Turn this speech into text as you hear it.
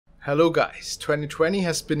Hello guys, 2020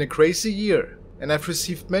 has been a crazy year and I've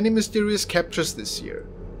received many mysterious captures this year.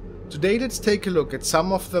 Today let's take a look at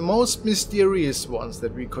some of the most mysterious ones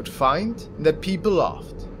that we could find and that people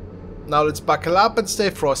loved. Now let's buckle up and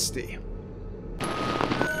stay frosty.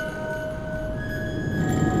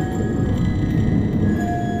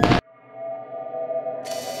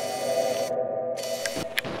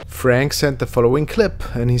 Frank sent the following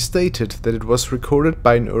clip and he stated that it was recorded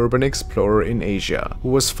by an urban explorer in Asia who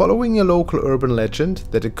was following a local urban legend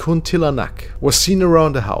that a kuntilanak was seen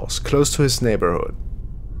around a house close to his neighborhood.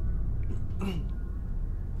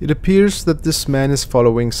 It appears that this man is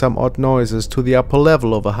following some odd noises to the upper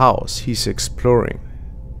level of a house he's exploring.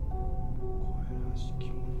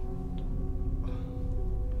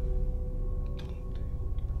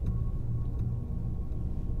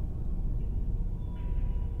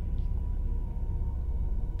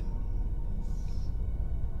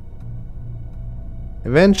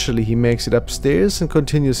 Eventually he makes it upstairs and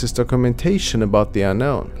continues his documentation about the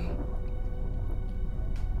unknown.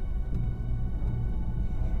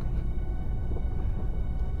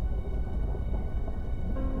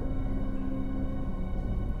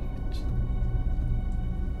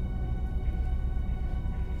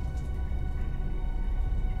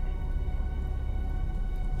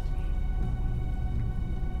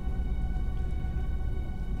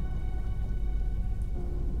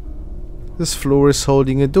 This floor is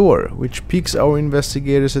holding a door, which piques our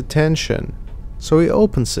investigator's attention, so he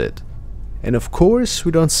opens it, and of course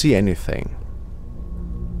we don't see anything.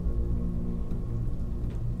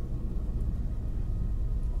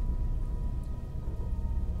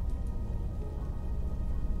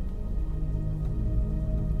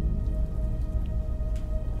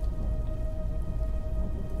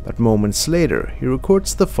 But moments later he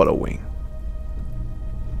records the following.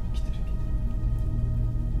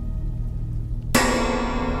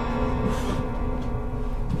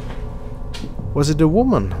 Was it a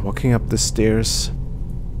woman walking up the stairs?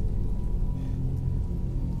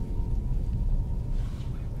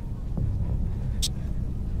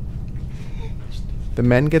 The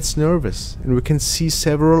man gets nervous and we can see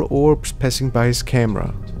several orbs passing by his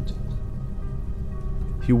camera.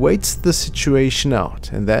 He waits the situation out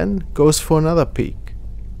and then goes for another peek.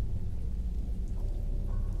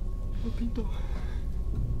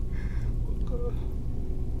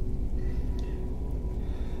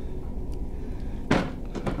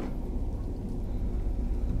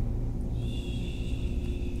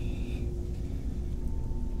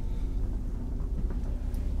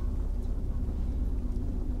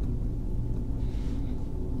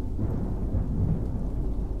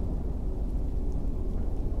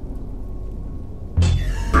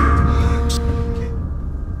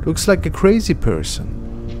 Looks like a crazy person.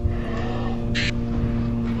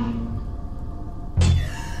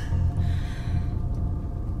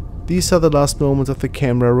 These are the last moments of the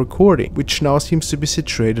camera recording, which now seems to be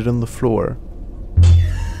situated on the floor.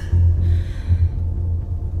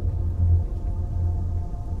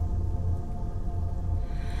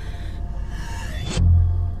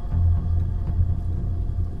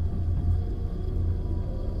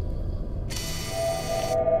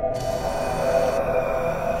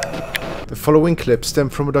 The following clip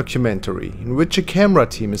stemmed from a documentary in which a camera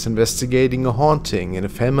team is investigating a haunting in a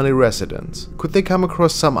family residence. Could they come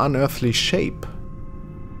across some unearthly shape?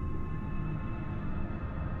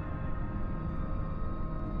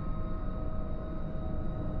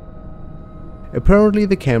 Apparently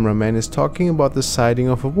the cameraman is talking about the sighting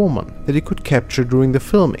of a woman that he could capture during the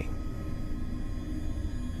filming.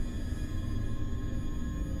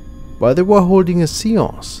 While they were holding a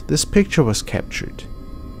séance, this picture was captured.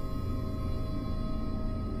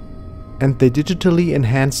 And they digitally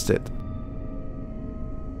enhanced it.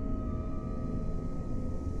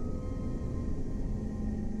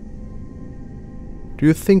 Do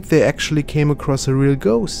you think they actually came across a real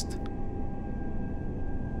ghost?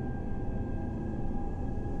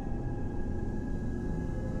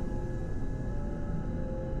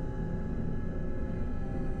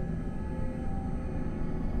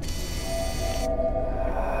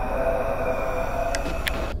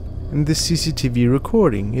 In this CCTV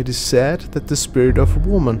recording, it is said that the spirit of a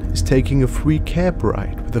woman is taking a free cab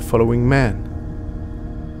ride with the following man.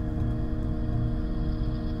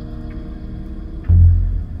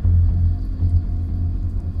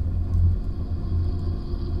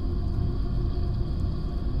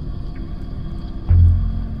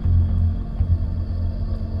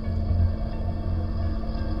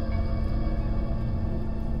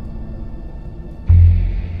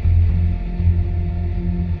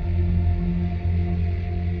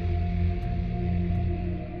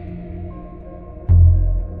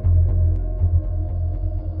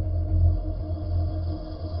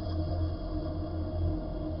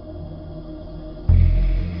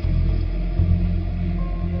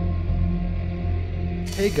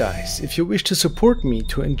 Hey guys, if you wish to support me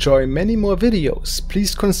to enjoy many more videos,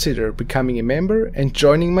 please consider becoming a member and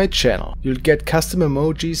joining my channel. You'll get custom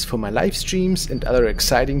emojis for my live streams and other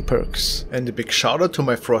exciting perks. And a big shout out to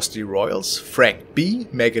my Frosty Royals, Frank B,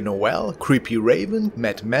 Megan Noel, Creepy Raven,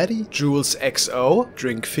 Matt Maddie, Jules XO,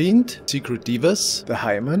 Drink Fiend, Secret Divas, The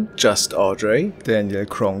Hyman, Just Audrey, Daniel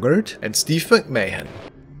Krongert, and Steve McMahon.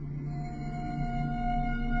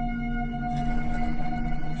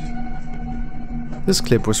 This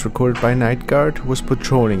clip was recorded by a night guard who was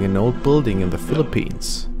patrolling an old building in the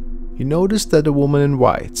Philippines. He noticed that a woman in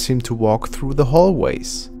white seemed to walk through the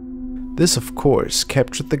hallways. This, of course,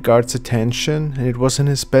 captured the guard's attention, and it was in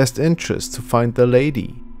his best interest to find the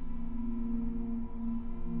lady.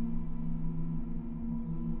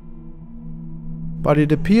 But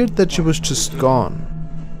it appeared that she was just gone.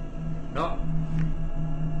 No.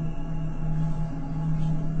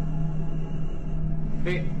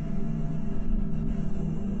 Hey.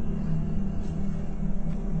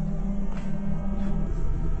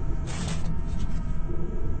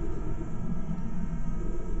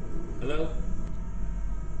 Hello?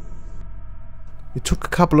 It took a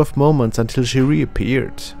couple of moments until she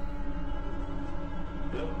reappeared.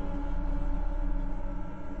 Hello?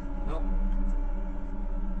 No.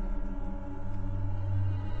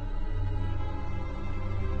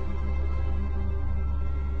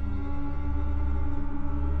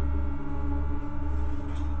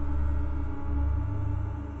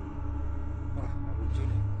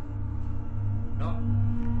 No.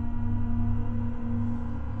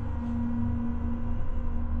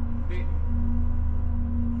 Hey.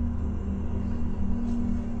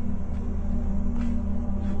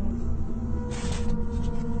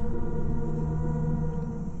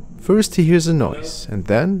 First he hears a noise, and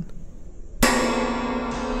then...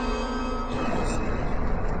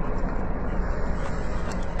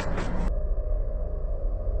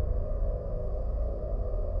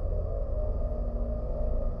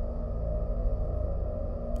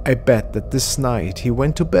 I bet that this night he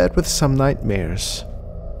went to bed with some nightmares.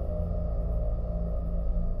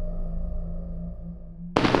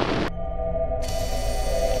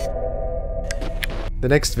 The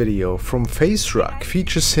next video from FaceRuck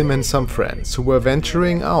features him and some friends who were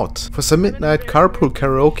venturing out for some midnight carpool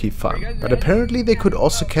karaoke fun, but apparently they could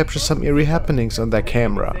also capture some eerie happenings on their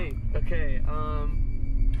camera. Okay,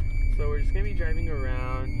 so we're just gonna be driving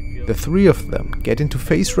around. The three of them get into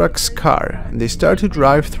FaceRuck's car and they start to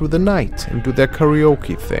drive through the night and do their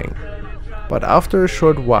karaoke thing. But after a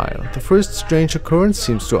short while, the first strange occurrence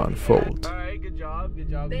seems to unfold. Alright, good job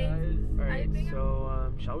guys. Alright,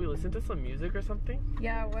 so shall we listen to some music or something?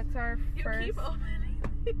 Yeah, what's our first? Keep opening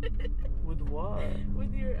With what?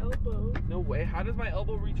 with your elbow. No way, how does my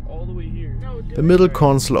elbow reach all the way here? No, do The middle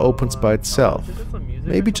console opens by itself. Listen to some music or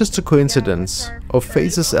Maybe just a something? coincidence, of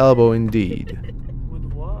Face's elbow indeed. With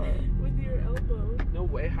what? with your elbow. No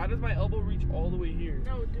way, how does my elbow reach all the way here?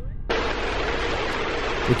 No, do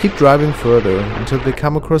it. They keep driving further until they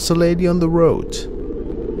come across a lady on the road.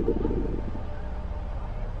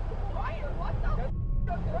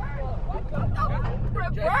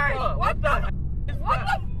 Reverse! What the?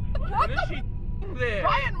 What is she there?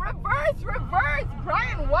 Brian, reverse!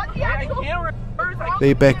 Brian, what the I actual? can't reverse.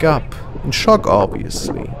 They back up, in shock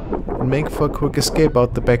obviously, and make for a quick escape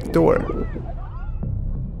out the back door.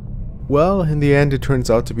 Well, in the end it turns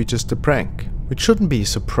out to be just a prank, which shouldn't be a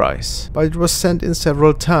surprise, but it was sent in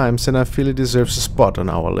several times and I feel it deserves a spot on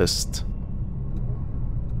our list.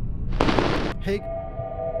 Hey.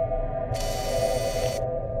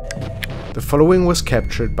 The following was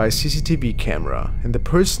captured by a CCTV camera, and the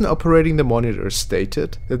person operating the monitor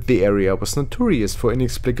stated that the area was notorious for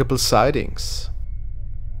inexplicable sightings.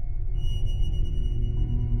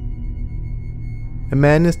 A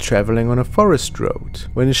man is traveling on a forest road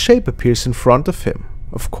when a shape appears in front of him.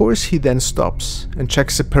 Of course, he then stops and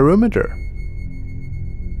checks the perimeter.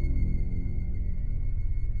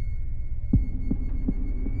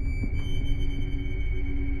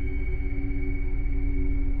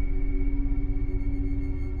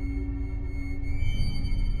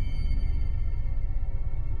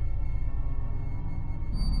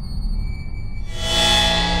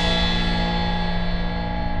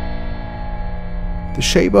 The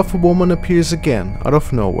shape of a woman appears again, out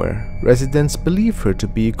of nowhere. Residents believe her to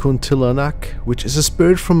be a kuntilanak, which is a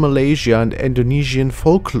spirit from Malaysia and Indonesian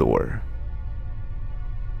folklore.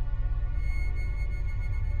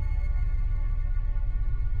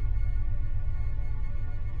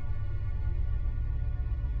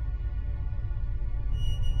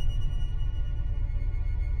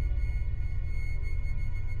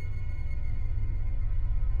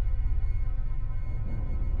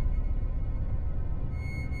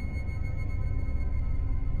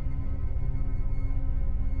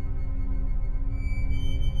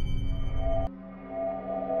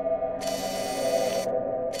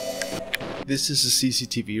 This is a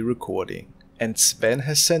CCTV recording, and Sven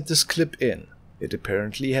has sent this clip in. It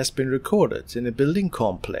apparently has been recorded in a building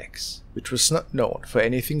complex, which was not known for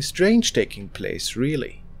anything strange taking place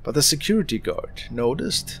really. But the security guard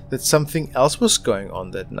noticed that something else was going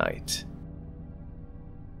on that night.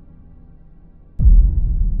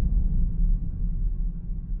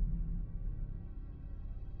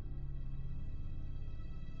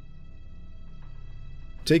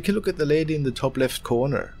 Take a look at the lady in the top left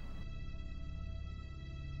corner.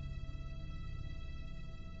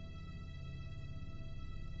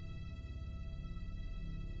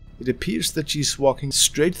 It appears that she's walking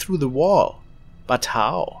straight through the wall. But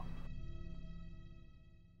how?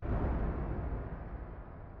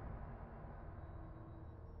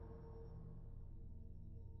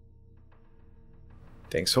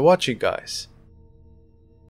 Thanks for watching, guys.